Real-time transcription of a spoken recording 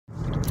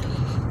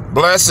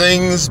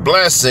Blessings,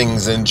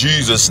 blessings in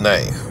Jesus'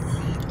 name.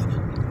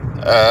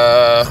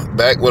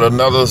 Back with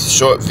another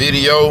short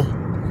video.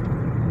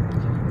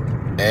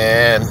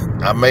 And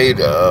I made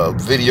a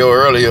video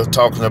earlier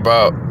talking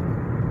about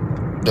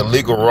the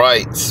legal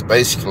rights,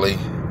 basically,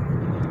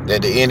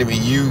 that the enemy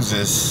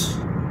uses,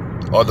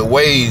 or the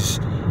ways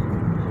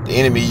the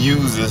enemy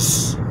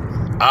uses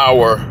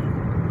our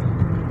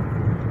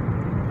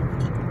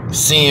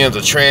sins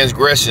or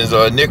transgressions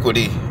or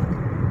iniquity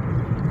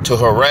to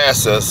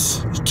harass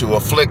us, to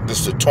afflict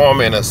us, to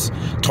torment us,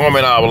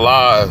 torment our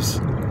lives.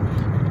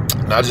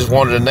 And I just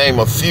wanted to name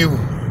a few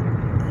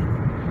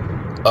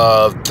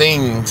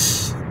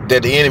things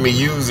that the enemy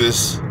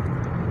uses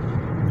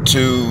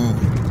to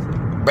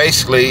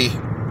basically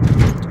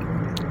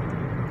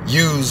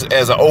use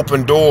as an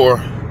open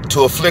door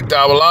to afflict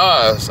our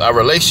lives, our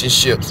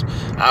relationships,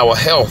 our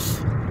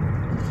health,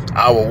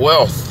 our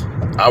wealth,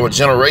 our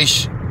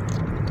generation.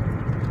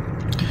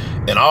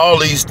 And all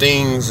these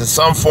things, in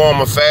some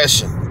form or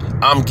fashion,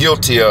 I'm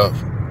guilty of.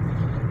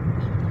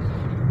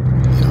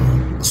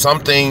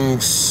 Some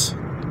things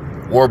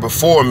were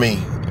before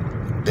me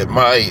that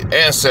my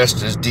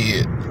ancestors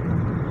did.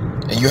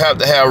 And you have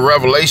to have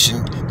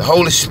revelation. The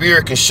Holy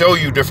Spirit can show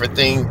you different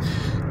things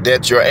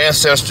that your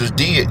ancestors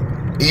did.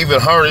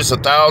 Even hundreds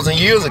of thousands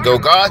of years ago,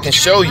 God can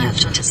show you.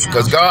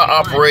 Because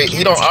God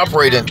He don't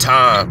operate in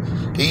time.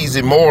 He's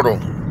immortal.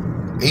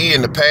 He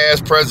in the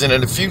past, present,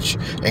 and the future.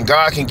 And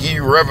God can give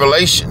you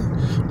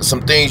revelation.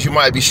 Some things you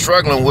might be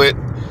struggling with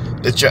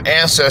that your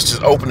ancestors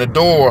opened the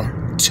door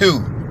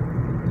to.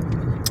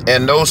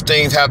 And those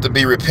things have to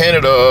be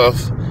repented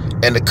of.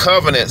 And the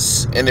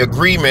covenants and the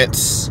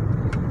agreements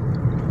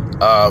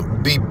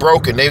be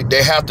broken.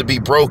 They have to be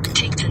broken.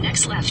 Take the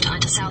next left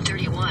onto South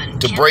 31.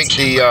 To break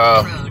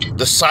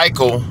the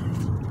cycle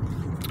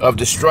of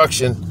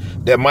destruction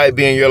that might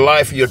be in your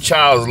life or your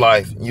child's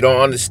life. You don't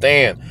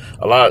understand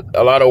a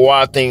lot of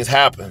why things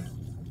happen.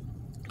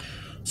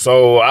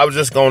 So I was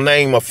just gonna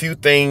name a few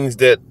things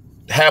that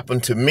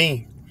happened to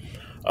me.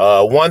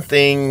 One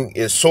thing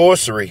is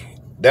sorcery.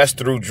 That's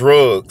through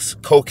drugs.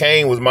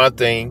 Cocaine was my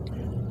thing.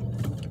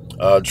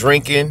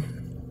 Drinking,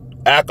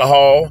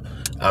 alcohol.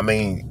 I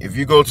mean, if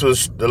you go to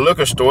the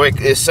liquor store,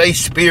 it says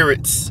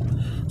spirits.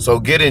 So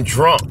getting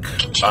drunk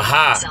or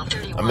high.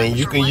 I mean,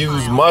 you can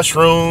use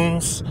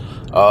mushrooms,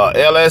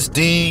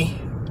 LSD,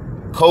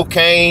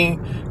 cocaine.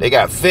 They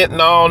got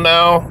fentanyl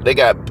now. They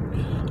got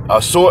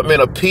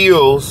assortment of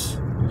pills.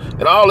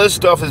 And all this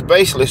stuff is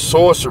basically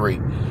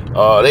sorcery.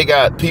 They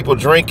got people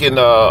drinking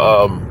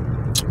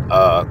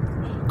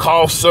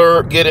cough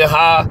syrup, getting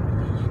high.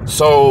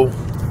 So,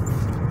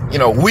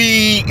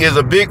 weed is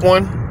a big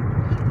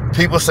one.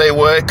 People say,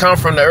 well, it comes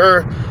from the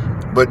earth.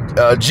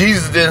 But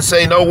Jesus didn't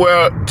say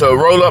nowhere to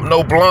roll up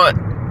no blunt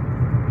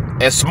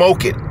and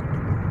smoke it.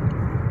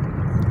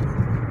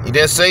 He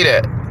didn't say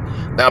that.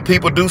 Now,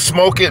 people do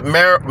smoke it,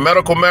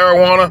 medical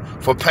marijuana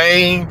for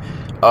pain.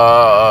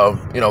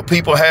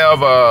 People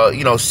have,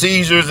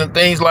 seizures and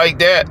things like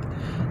that.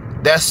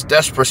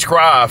 That's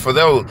prescribed for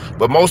those.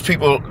 But most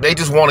people, they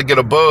just want to get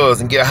a buzz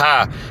and get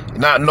high,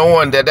 not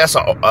knowing that that's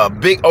a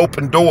big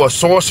open door,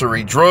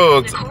 sorcery,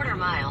 drugs,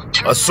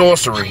 a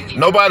sorcery.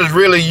 Nobody's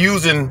really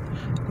using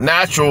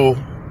natural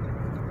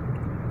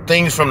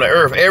things from the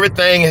earth.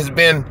 Everything has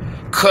been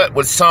cut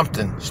with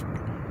something.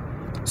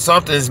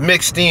 Something is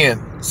mixed in.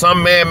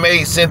 Some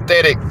man-made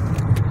synthetic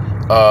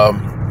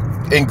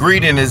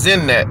ingredient is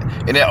in that,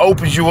 and it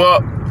opens you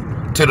up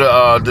to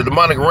the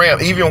demonic realm.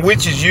 Even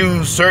witches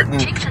use certain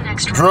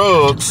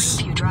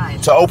drugs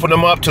to open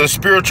them up to the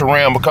spiritual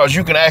realm, because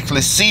you can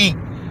actually see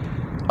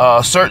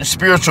certain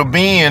spiritual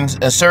beings,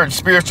 and certain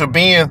spiritual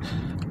beings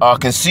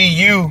can see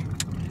you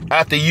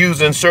after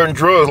using certain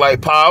drugs like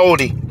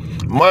peyote,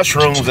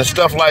 mushrooms, and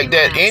stuff like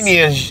that.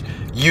 Indians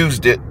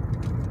used it,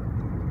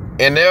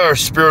 and they're a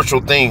spiritual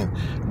thing,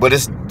 but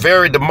it's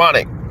very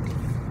demonic.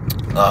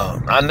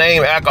 I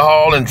name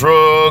alcohol and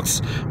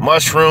drugs,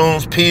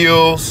 mushrooms,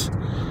 pills,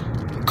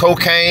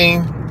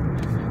 cocaine.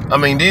 I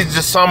mean, these are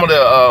just some of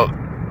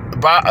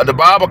the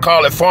Bible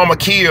call it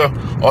pharmakia,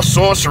 or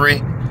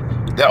sorcery,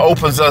 that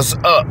opens us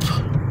up,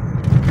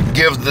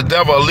 gives the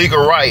devil a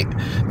legal right.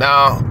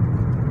 Now,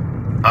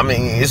 I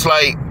mean, it's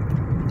like,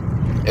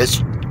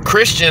 as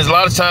Christians, a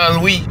lot of times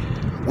we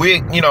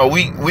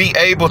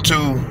able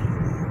to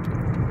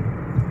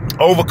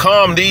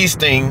overcome these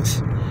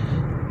things.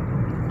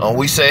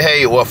 We say,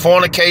 hey, well,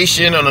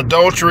 fornication and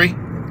adultery,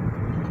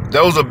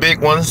 those are big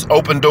ones,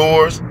 open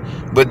doors.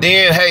 But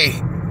then, hey,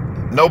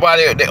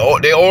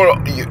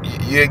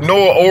 you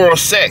ignore oral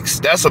sex.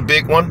 That's a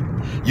big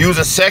one.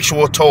 Using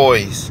sexual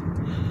toys.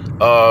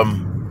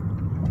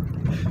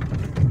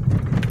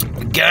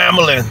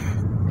 Gambling.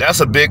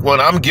 That's a big one.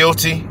 I'm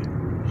guilty.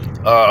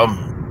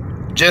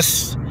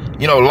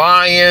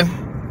 Lying,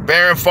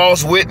 bearing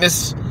false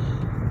witness,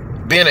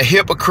 being a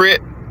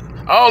hypocrite.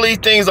 All these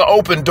things are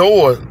open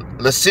doors.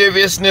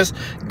 Lasciviousness.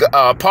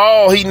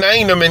 Paul, he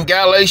named them in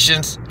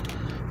Galatians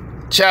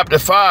chapter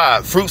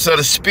 5. Fruits of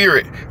the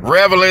Spirit.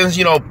 Revelings,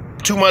 too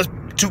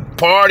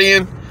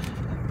partying.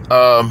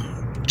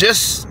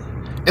 Just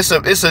It's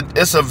a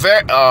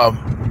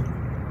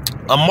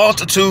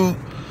multitude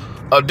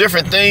of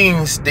different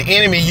things the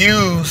enemy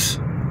use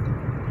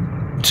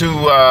to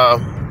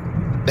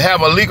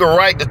have a legal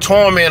right to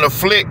torment,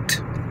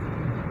 afflict,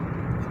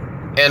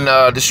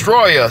 and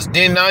destroy us.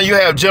 Then now you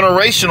have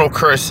generational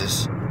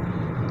curses.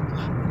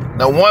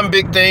 Now, one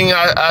big thing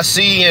I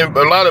see in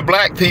a lot of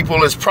black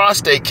people is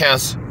prostate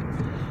cancer.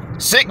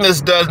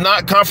 Sickness does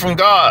not come from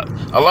God.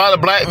 A lot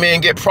of black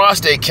men get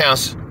prostate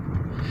cancer.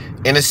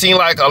 And it seems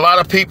like a lot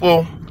of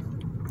people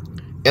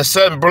in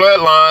certain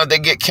bloodlines, they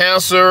get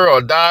cancer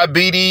or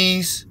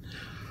diabetes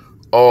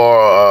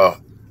or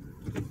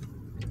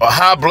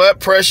high blood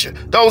pressure.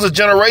 Those are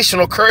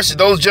generational curses.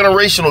 Those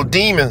generational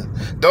demons.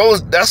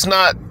 That's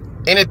not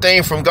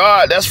anything from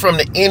God. That's from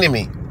the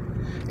enemy.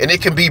 And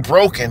it can be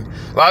broken.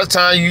 A lot of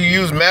times you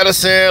use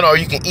medicine or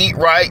you can eat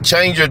right,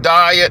 change your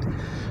diet.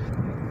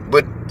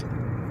 But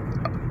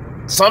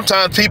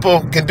sometimes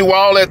people can do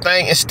all that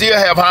thing and still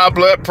have high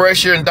blood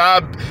pressure and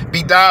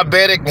be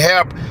diabetic and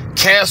have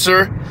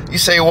cancer. You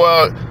say,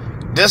 well,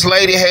 this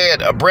lady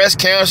had a breast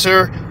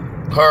cancer.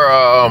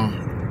 Her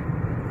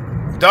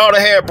daughter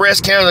had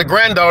breast cancer.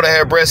 Granddaughter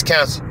had breast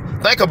cancer.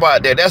 Think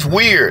about that. That's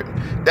weird.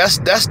 That's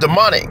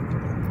demonic.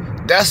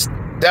 That's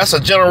a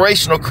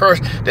generational curse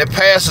that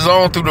passes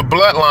on through the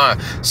bloodline.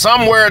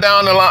 Somewhere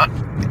down the line,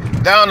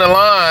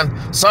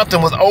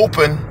 something was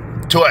open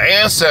to an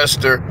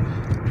ancestor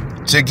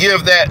to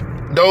give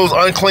those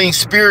unclean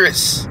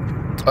spirits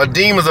or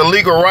demons a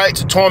legal right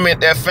to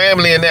torment that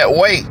family in that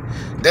way.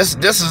 This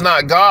is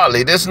not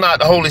godly. This is not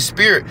the Holy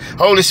Spirit.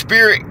 Holy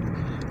Spirit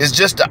is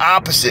just the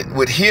opposite,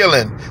 with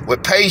healing,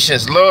 with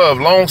patience, love,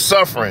 long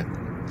suffering.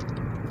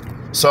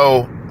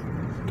 So,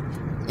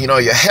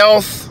 your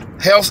health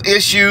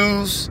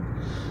issues,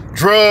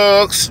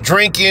 drugs,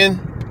 drinking,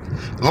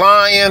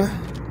 lying,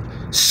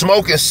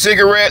 smoking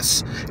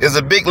cigarettes is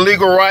a big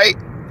legal right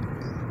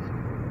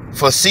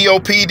for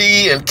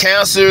COPD and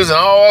cancers and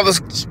all this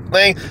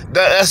thing.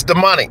 That's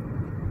demonic.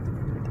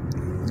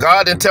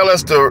 God didn't tell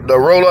us to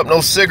roll up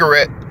no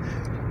cigarette.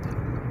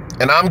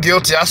 And I'm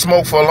guilty. I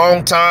smoked for a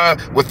long time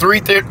with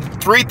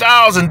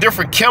 3,000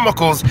 different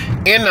chemicals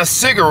in a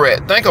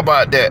cigarette. Think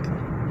about that.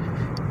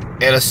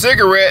 And a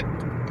cigarette,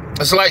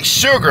 it's like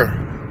sugar,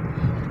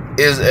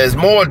 is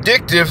more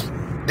addictive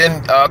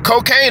than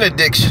cocaine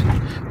addiction,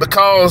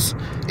 because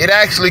it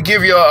actually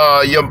give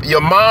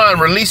your mind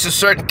releases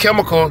certain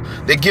chemicals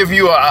that give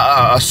you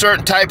a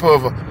certain type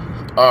of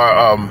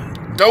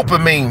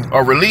dopamine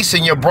or release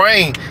in your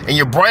brain, and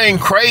your brain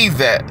crave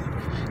that.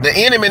 The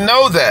enemy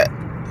know that.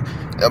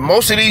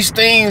 Most of these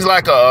things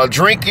like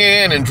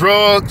drinking and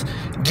drugs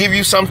give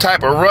you some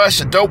type of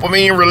rush, a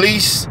dopamine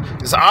release.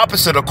 It's the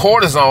opposite of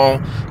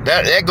cortisone.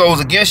 That goes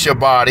against your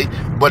body.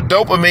 But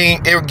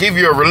dopamine, it will give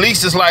you a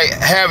release. It's like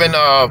having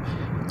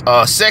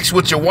sex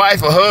with your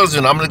wife or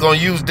husband. I'm just going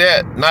to use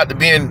that, not to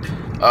be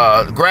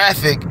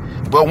graphic.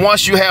 But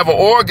once you have an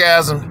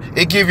orgasm,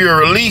 it gives you a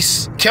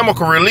release,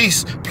 chemical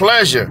release,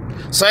 pleasure.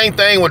 Same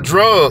thing with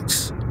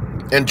drugs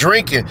and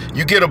drinking.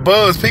 You get a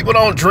buzz. People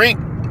don't drink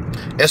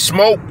and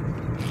smoke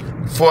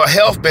for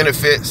health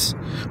benefits,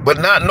 but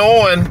not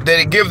knowing that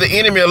it gives the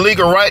enemy a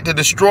legal right to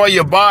destroy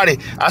your body.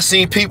 I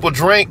seen people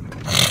drink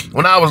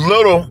when I was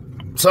little.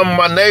 Some of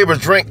my neighbors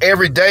drink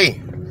every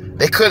day.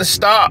 They couldn't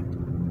stop,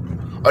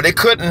 or they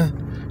could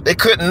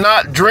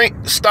not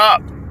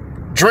stop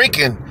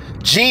drinking.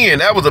 Gin,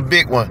 that was a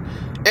big one.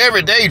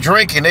 Every day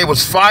drinking, they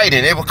was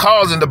fighting. They were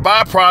causing the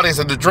byproducts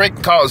of the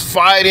drink caused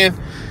fighting,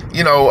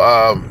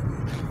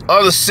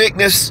 other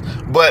sickness.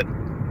 But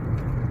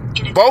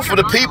both of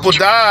the people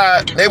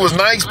died. They was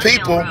nice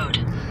people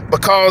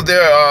because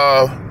their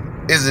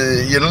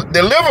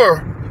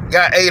liver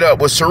got ate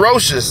up with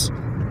cirrhosis.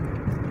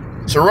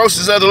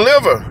 Cirrhosis of the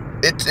liver.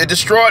 It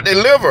destroyed their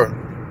liver.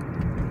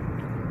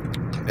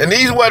 And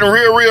these wasn't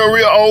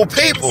real old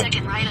people.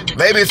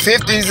 Maybe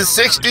 50s and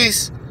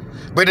 60s.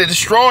 But it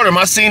destroyed them.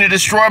 I seen it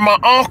destroy my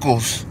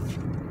uncles.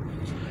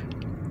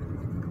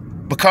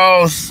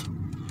 Because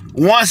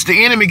once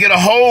the enemy get a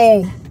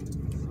hold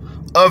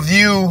of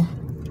you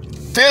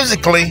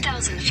physically,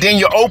 then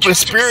you're open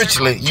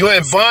spiritually. You're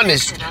in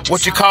bondage,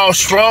 what you call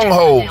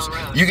strongholds.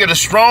 You get a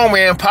strong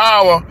man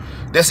power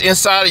that's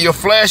inside of your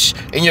flesh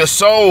and your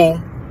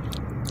soul,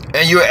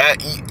 and you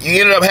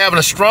ended up having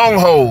a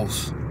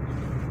strongholds.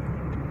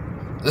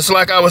 Just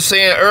like I was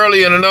saying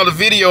earlier in another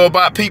video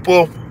about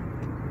people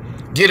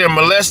getting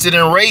molested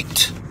and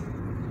raped,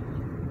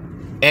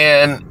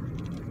 and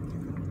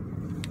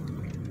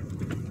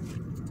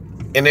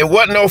it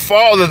wasn't no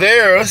fault of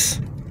theirs.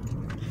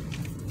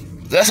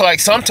 That's like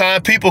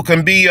sometimes people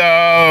can be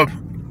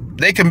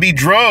they can be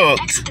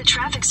drugged. Exit the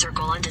traffic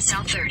circle onto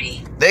South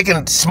 30. They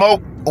can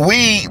smoke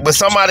weed, but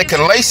somebody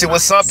can lace it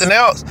with something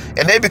else,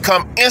 and they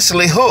become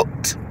instantly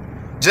hooked.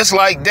 Just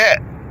like that.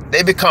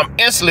 They become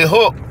instantly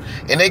hooked,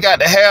 and they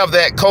got to have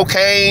that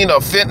cocaine or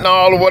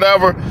fentanyl or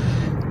whatever.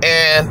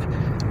 And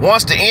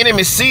once the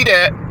enemy see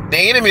that, the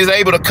enemy is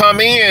able to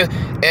come in,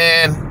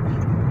 and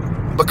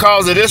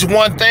because of this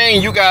one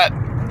thing, you got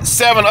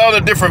 7 other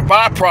different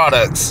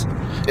byproducts.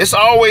 It's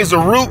always the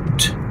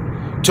root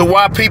to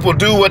why people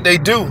do what they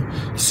do.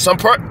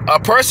 A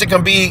person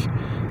can be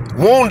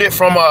wounded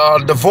from a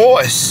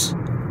divorce.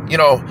 You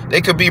know,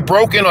 they could be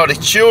broken, or the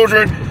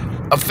children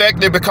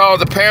affected because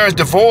the parents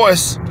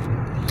divorce.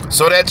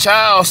 So that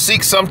child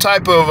seeks some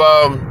type of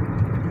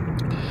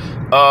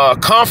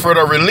comfort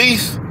or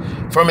relief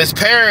from his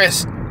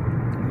parents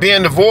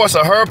being divorced,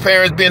 or her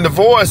parents being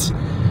divorced.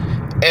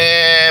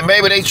 And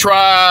maybe they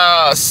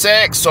try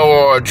sex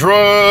or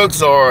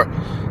drugs or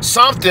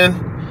something.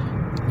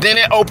 Then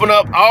it open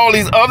up all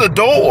these other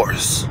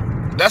doors.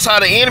 That's how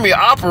the enemy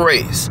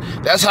operates.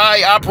 That's how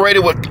he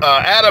operated with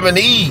Adam and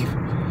Eve.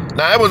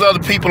 Now, there was other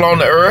people on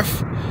the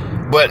earth,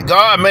 but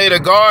God made a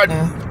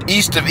garden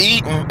east of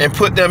Eden and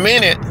put them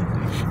in it.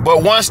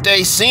 But once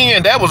they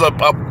sinned, that was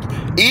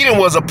Eden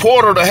was a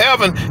portal to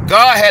heaven.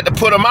 God had to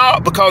put them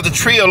out because the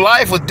tree of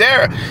life was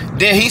there.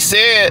 Then he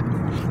said,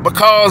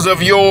 because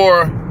of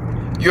your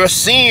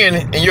sin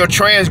and your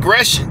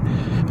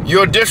transgression,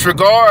 your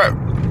disregard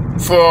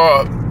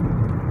for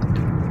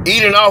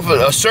eating off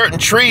a certain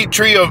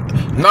tree of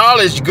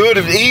knowledge, good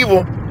and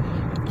evil,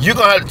 you're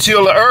going to have to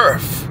till the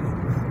earth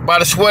by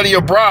the sweat of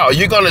your brow.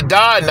 You're going to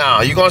die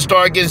now. You're going to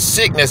start getting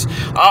sickness.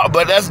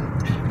 But that's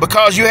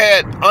because you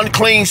had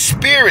unclean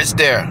spirits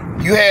there.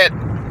 You had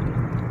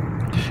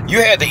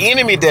the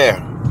enemy there.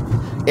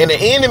 And the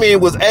enemy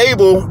was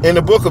able, in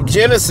the book of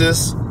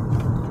Genesis,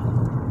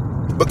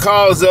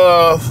 because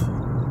of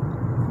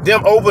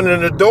them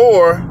opening the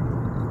door,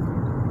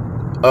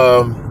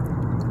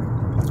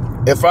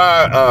 if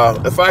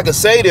I could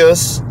say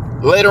this,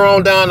 later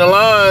on down the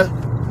line,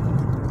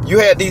 you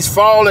had these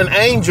fallen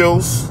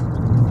angels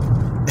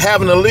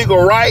having a legal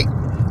right,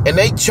 and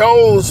they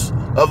chose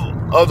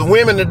of the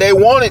women that they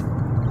wanted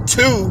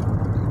to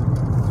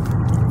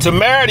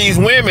marry these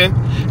women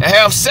and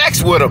have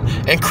sex with them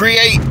and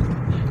create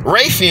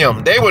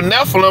Raphaim. They were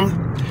Nephilim.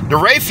 The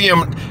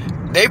Raphaim,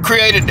 they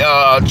created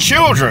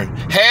children,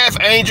 half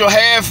angel,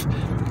 half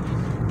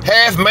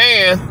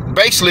man,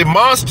 basically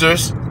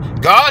monsters.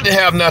 God didn't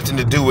have nothing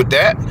to do with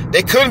that.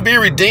 They couldn't be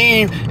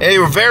redeemed, and they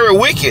were very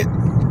wicked.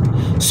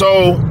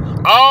 So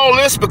all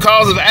this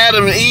because of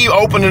Adam and Eve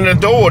opening the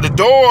door.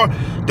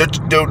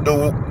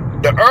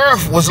 The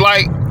earth was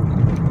like,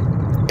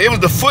 it was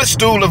the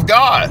footstool of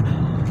God.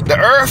 The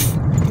earth,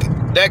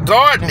 that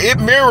garden, it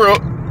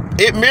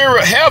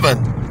mirrored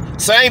heaven.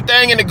 Same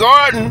thing in the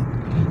garden.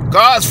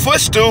 God's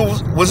footstool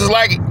was just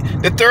like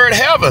the third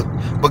heaven.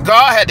 But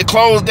God had to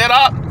close that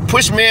up,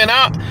 push men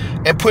out,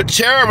 and put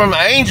cherubim,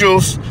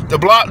 angels, to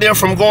block them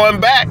from going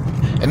back.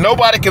 And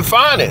nobody can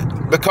find it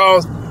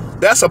because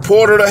that's a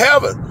portal to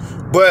heaven.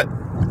 But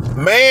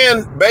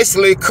man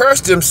basically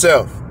cursed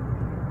himself.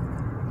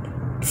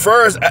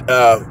 First,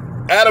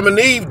 Adam and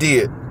Eve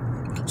did.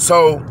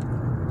 So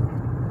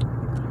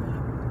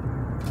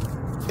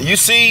you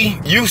see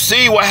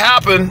what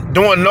happened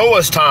during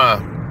Noah's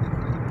time.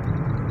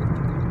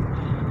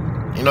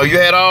 You know, you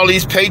had all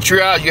these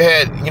patriarchs, you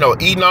had,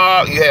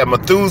 Enoch, you had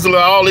Methuselah,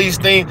 all these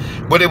things,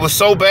 but it was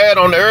so bad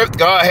on the earth,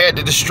 God had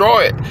to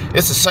destroy it.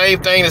 It's the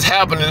same thing that's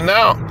happening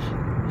now.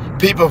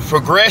 People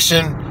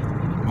progression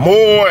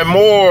more and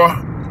more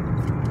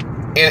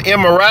in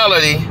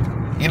immorality,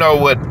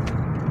 with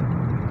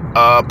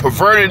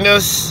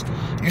pervertedness.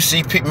 You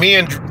see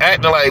men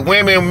acting like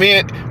women,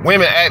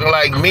 women acting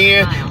like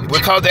men,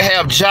 because they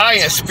have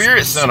giant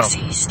spirits in them.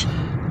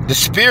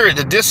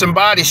 The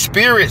disembodied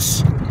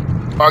spirits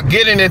are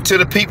getting into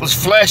the people's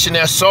flesh and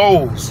their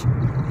souls.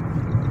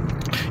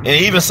 And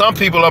even some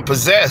people are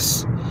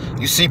possessed.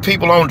 You see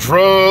people on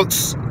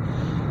drugs,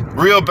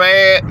 real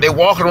bad. They're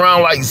walking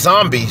around like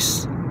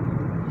zombies.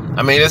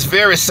 I mean, it's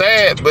very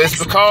sad, but it's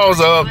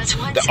because of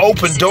the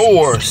open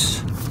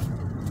doors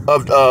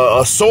of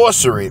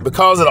sorcery,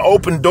 because of the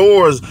open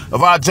doors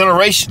of our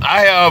generation.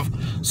 I have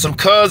some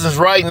cousins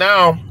right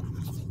now,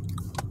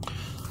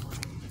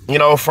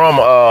 from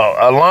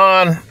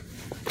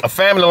a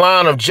family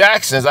line of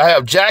Jacksons. I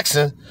have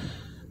Jackson,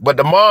 but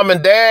the mom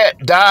and dad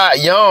died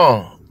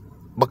young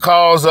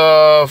because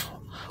of,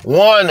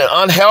 one, the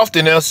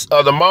unhealthiness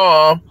of the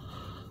mom,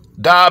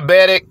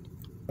 diabetic,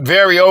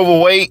 very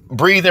overweight,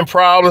 breathing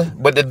problems,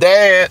 but the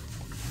dad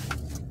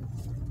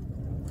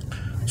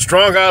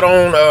strung out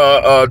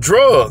on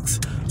drugs.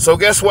 So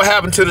guess what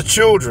happened to the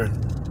children?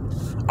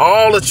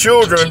 All the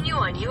children, continue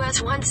on US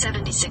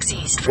 176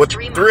 East for with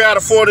 3 out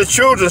of 4 of the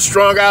children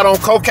strung out on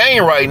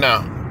cocaine right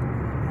now.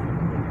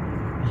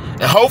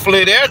 And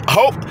hopefully their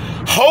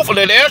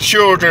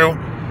children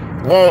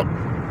won't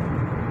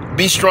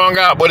be strung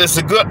out, but it's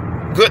a good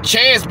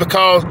chance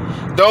because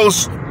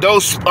those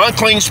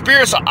unclean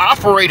spirits are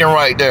operating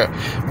right there.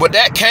 But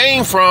that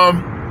came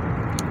from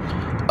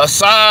a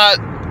side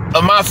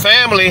of my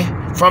family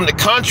from the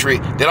country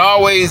that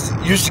always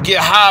used to get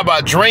high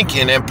by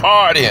drinking and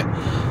partying,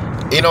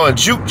 and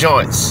juke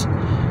joints.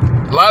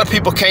 A lot of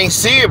people can't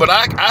see it, but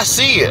I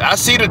see it. I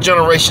see the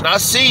generation. I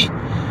see,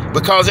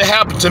 because it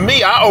happened to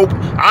me. I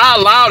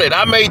allowed it.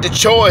 I made the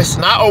choice,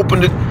 and I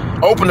opened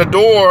the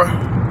door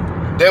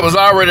that was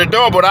already a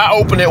door, but I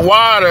opened it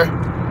wider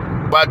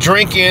by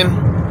drinking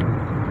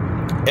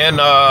and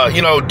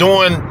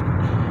doing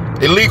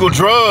illegal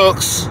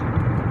drugs,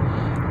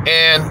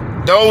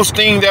 and those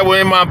things that were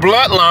in my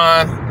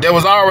bloodline that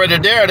was already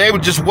there, they were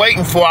just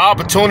waiting for an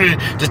opportunity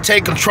to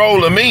take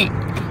control of me,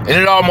 and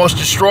it almost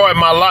destroyed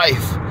my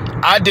life.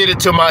 I did it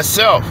to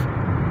myself.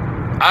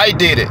 I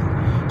did it.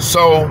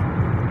 So,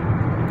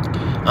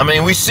 I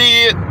mean, we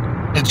see it.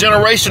 The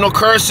generational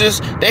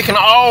curses, they can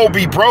all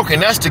be broken.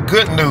 That's the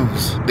good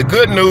news. The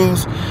good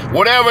news,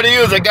 whatever it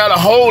is that got a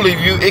hold of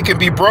you, it can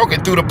be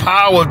broken through the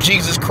power of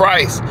Jesus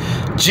Christ.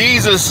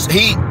 Jesus,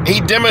 he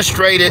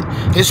demonstrated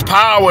his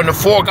power in the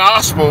 4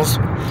 Gospels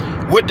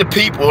with the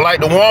people,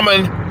 like the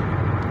woman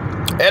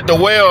at the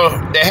well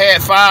that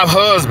had 5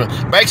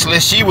 husbands. Basically,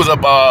 she was a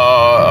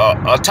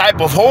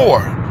type of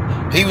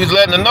whore. He was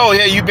letting her know,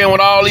 hey, you've been with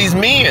all these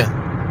men.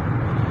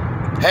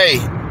 Hey,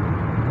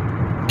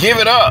 give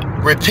it up,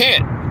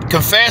 repent,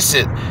 confess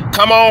it,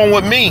 come on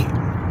with me.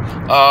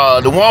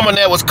 The woman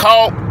that was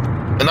caught,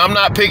 and I'm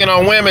not picking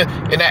on women,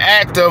 in the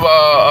act of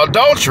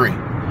adultery.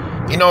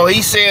 You know,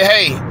 he said,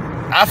 hey,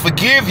 I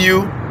forgive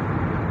you,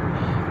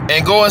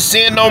 and go and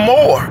sin no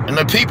more. And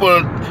the people,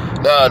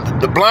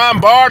 the blind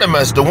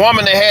Bartimaeus, the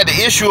woman that had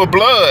the issue of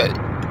blood,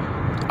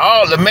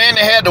 the man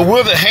that had the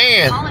withered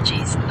hand.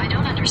 Apologies, I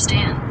don't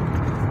understand.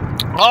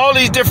 All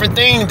these different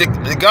things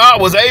that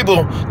God was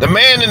able, the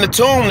man in the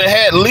tomb that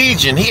had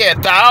legion, he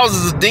had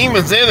thousands of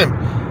demons in him.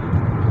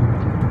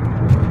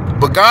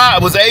 But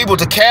God was able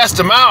to cast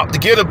them out, to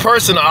give a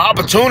person an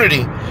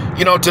opportunity,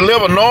 you know, to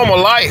live a normal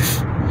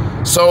life.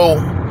 So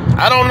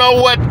I don't know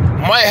what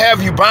might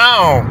have you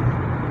bound,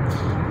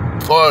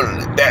 for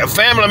that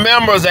family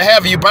members that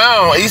have you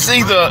bound. It's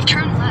either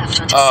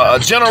a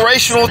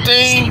generational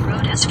thing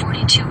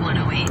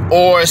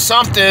or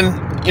something,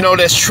 you know,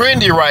 that's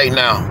trendy right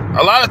now.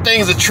 A lot of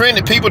things are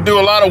trendy. People do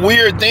a lot of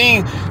weird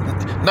things,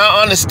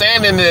 not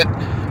understanding that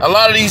a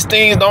lot of these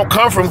things don't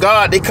come from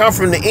God. They come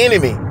from the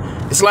enemy.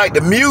 It's like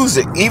the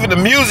music. Even the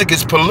music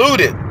is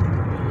polluted.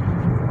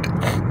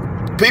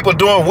 People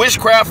doing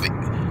witchcraft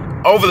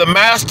over the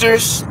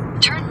masters.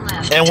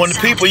 And when the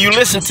people, you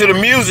listen to the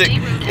music,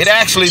 it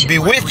actually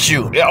bewitch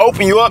you. It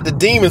open you up to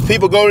demons.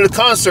 People go to the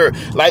concert,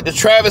 like the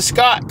Travis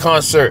Scott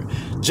concert,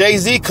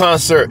 Jay-Z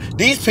concert.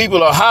 These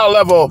people are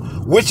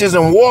high-level witches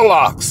and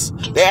warlocks.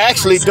 They're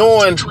actually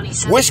doing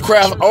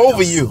witchcraft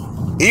over you.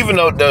 Even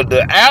though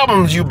the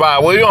albums you buy,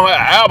 well, you don't have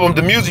an album,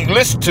 the music you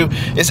listen to,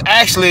 it's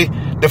actually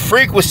the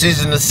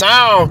frequencies and the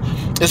sound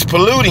is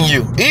polluting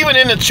you. Even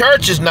in the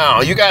churches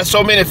now, you got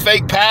so many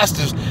fake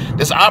pastors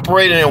that's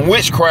operating in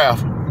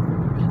witchcraft.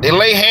 They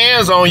lay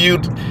hands on you,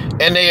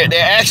 and they're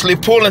actually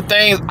pulling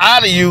things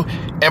out of you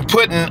and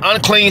putting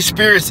unclean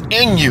spirits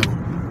in you.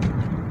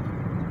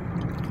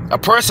 A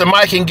person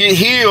might can get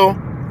healed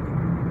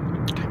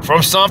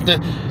from something,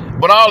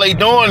 but all they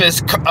doing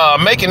is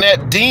making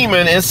that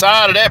demon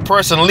inside of that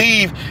person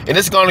leave, and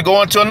it's going to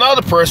go into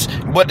another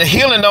person. But the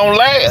healing don't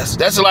last.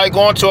 That's like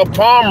going to a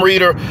palm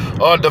reader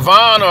or a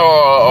divine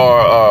or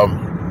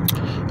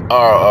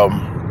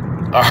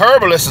a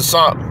herbalist or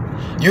something.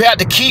 You have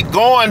to keep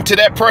going to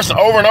that person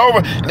over and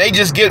over, and they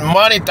just get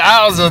money,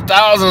 thousands and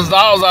thousands of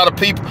dollars out of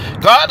people.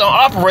 God don't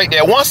operate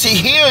that. Once he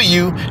heal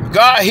you,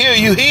 God heal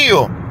you,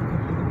 heal.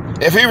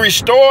 If he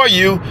restore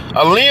you,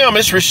 a limb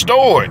is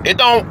restored. It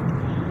don't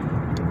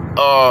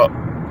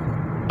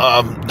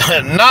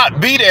not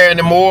be there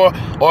anymore.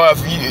 Or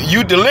if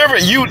you deliver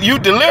it, you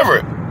deliver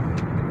it.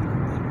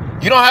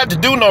 You don't have to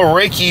do no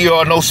Reiki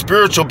or no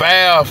spiritual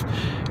bath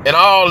and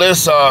all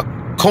this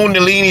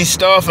Kundalini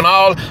stuff and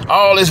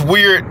all this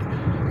weird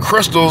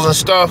crystals and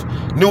stuff,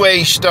 new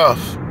age stuff.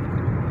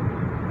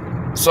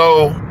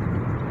 So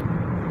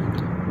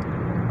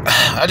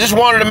I just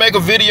wanted to make a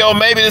video.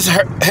 Maybe this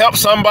helps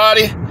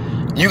somebody.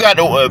 You got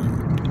to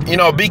you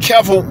know, be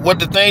careful with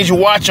the things you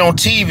watch on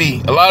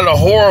TV. A lot of the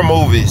horror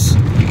movies,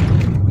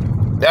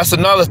 that's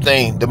another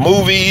thing. The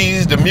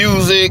movies, the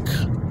music,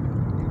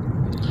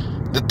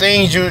 the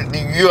things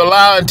you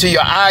allow into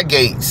your eye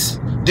gates.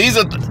 These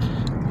are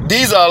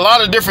a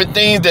lot of different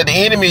things that the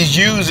enemy is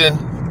using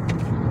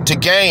to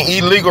gain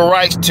illegal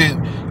rights to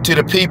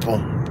the people.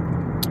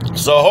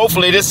 So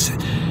hopefully this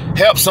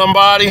helps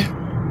somebody.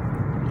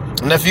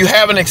 And if you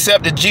haven't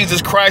accepted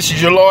Jesus Christ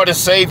as your Lord and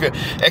Savior,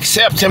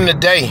 accept him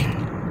today.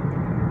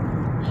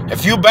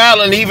 If you're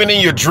battling even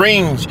in your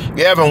dreams,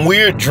 you're having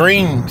weird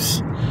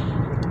dreams,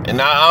 and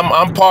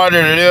I'm part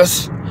of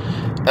this,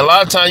 and a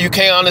lot of times you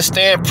can't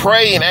understand,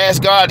 pray and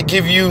ask God to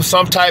give you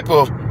some type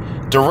of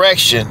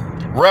direction,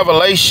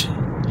 revelation,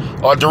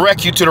 or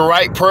direct you to the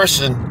right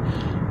person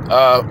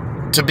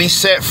to be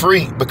set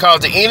free, because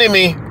the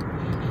enemy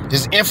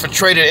has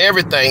infiltrated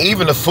everything,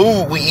 even the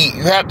food we eat.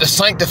 You have to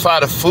sanctify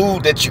the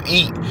food that you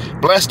eat.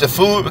 Bless the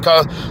food,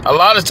 because a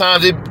lot of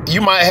times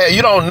you might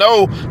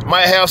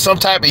have some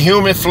type of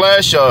human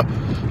flesh or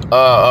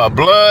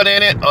blood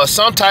in it, or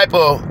some type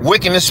of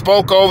wickedness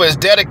spoke over. Is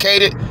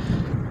dedicated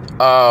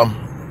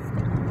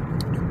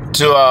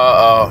to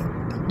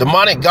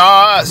demonic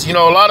gods. You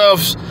know, a lot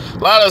of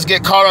us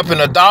get caught up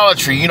in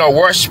idolatry. You know,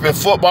 worshiping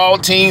football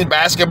teams,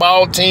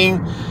 basketball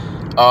team,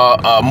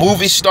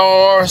 movie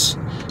stars.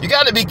 You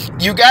got to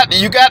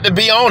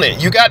be on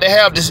it. You got to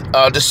have this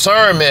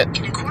discernment,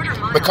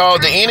 because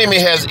the enemy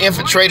has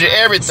infiltrated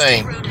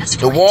everything.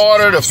 The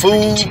water, the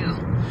food,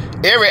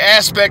 every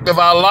aspect of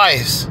our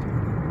lives.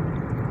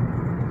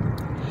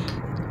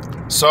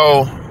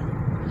 So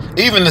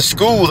even the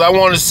schools, I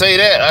wanted to say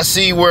that. I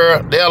see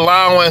where they're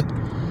allowing,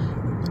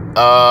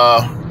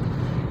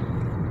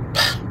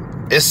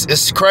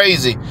 it's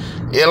crazy.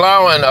 They're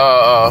allowing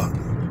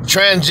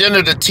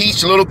transgender to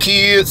teach little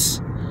kids.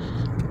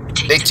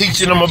 They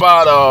teaching them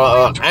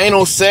about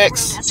anal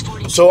sex.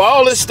 So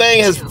all this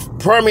thing has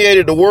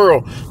permeated the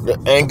world.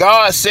 And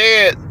God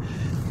said,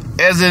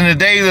 as in the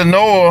days of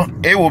Noah,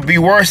 it will be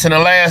worse in the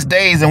last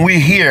days, and we're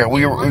here.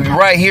 We're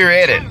right here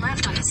at it.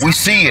 We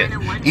see it.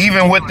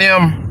 Even with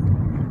them,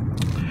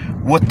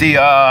 with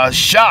the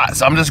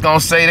shots, I'm just going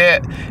to say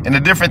that, and the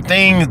different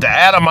things, the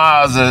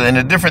atomizer, and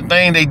the different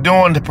things they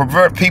doing to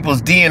pervert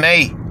people's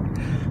DNA.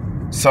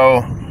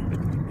 So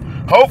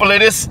hopefully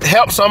this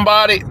helps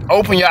somebody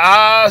open your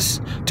eyes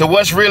to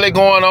what's really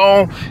going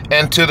on,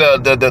 and to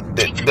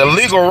the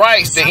legal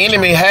rights the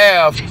enemy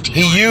have,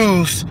 he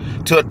used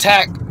to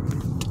attack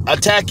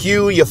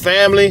you, your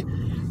family,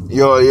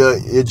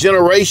 your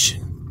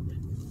generation.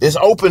 It's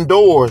open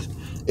doors.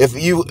 If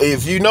you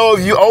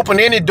open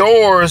any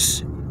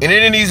doors in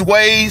any of these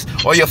ways,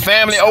 or your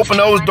family open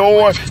those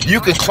doors, you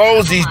can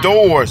close these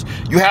doors.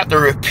 You have to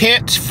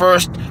repent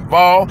first of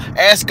all.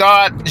 Ask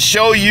God to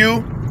show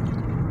you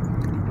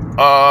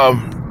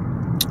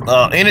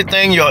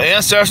anything your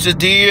ancestors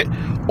did,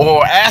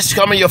 or ask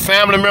some of your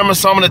family members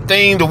some of the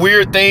things, the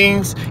weird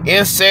things,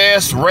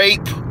 incest,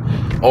 rape,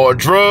 or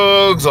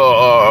drugs,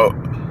 or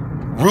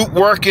root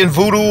working,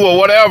 voodoo, or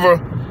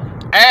whatever.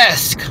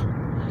 Ask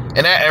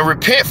and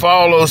repent for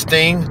all those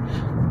things,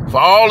 for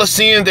all the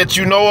sins that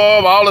you know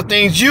of, all the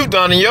things you've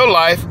done in your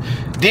life.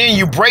 Then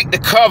you break the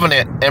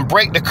covenant and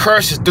break the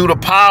curses through the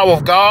power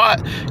of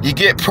God. You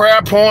get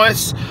prayer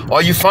points,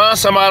 or you find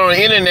somebody on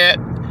the internet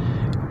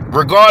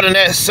regarding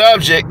that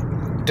subject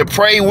to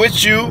pray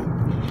with you,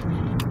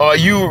 or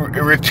you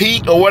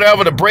repeat or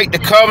whatever to break the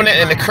covenant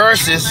and the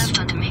curses.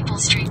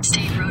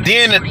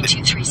 Then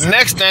the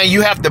next thing,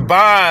 you have to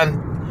bind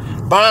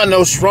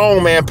those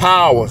strongman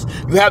powers.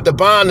 You have to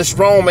bind the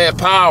strongman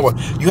power.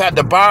 You have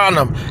to bind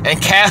them and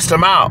cast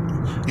them out.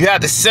 You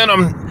have to send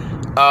them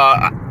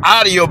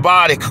out of your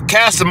body,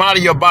 cast them out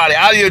of your body,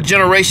 out of your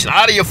generation,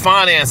 out of your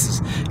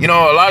finances. You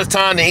know, a lot of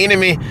time the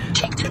enemy,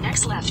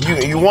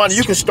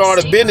 you can start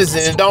a business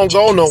and it don't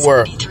go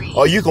nowhere,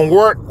 or you can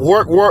work,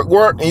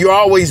 and you're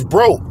always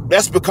broke.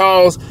 That's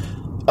because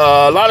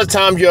a lot of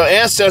times your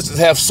ancestors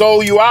have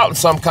sold you out in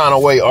some kind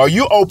of way, or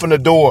you open the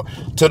door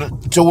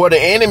to where the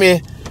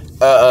enemy,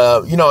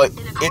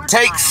 he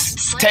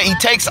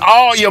takes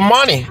all your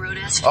money,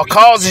 or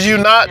causes you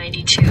not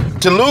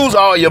to lose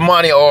all your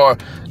money, or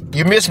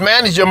you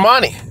mismanage your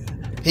money.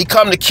 He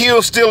come to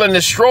kill, steal, and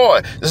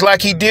destroy. It's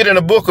like he did in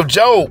the book of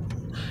Job.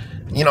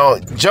 You know,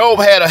 Job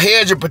had a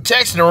hedge of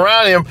protection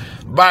around him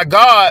by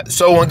God.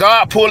 So when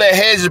God pulled that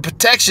hedge of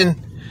protection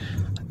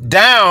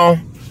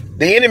down,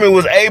 the enemy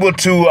was able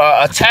to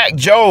attack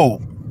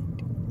Job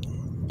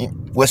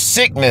with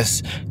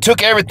sickness,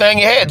 took everything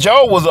he had.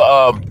 Job was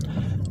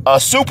a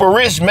super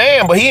rich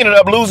man, but he ended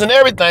up losing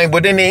everything.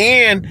 But in the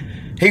end,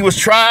 he was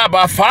tried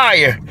by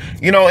fire.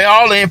 You know, and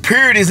all the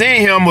impurities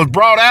in him was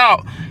brought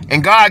out,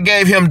 and God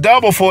gave him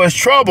double for his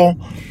trouble.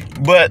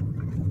 But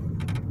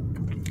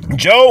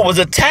Job was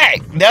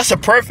attacked. That's a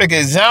perfect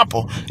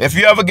example. If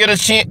you ever get a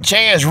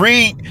chance,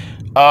 read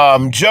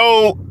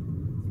Job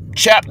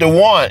chapter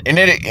 1,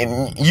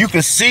 and you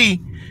can see,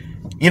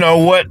 you know,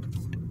 what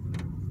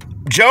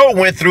Job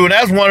went through. And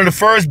that's one of the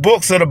first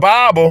books of the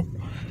Bible.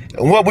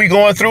 And what we're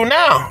going through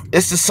now,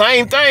 it's the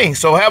same thing.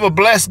 So have a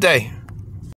blessed day.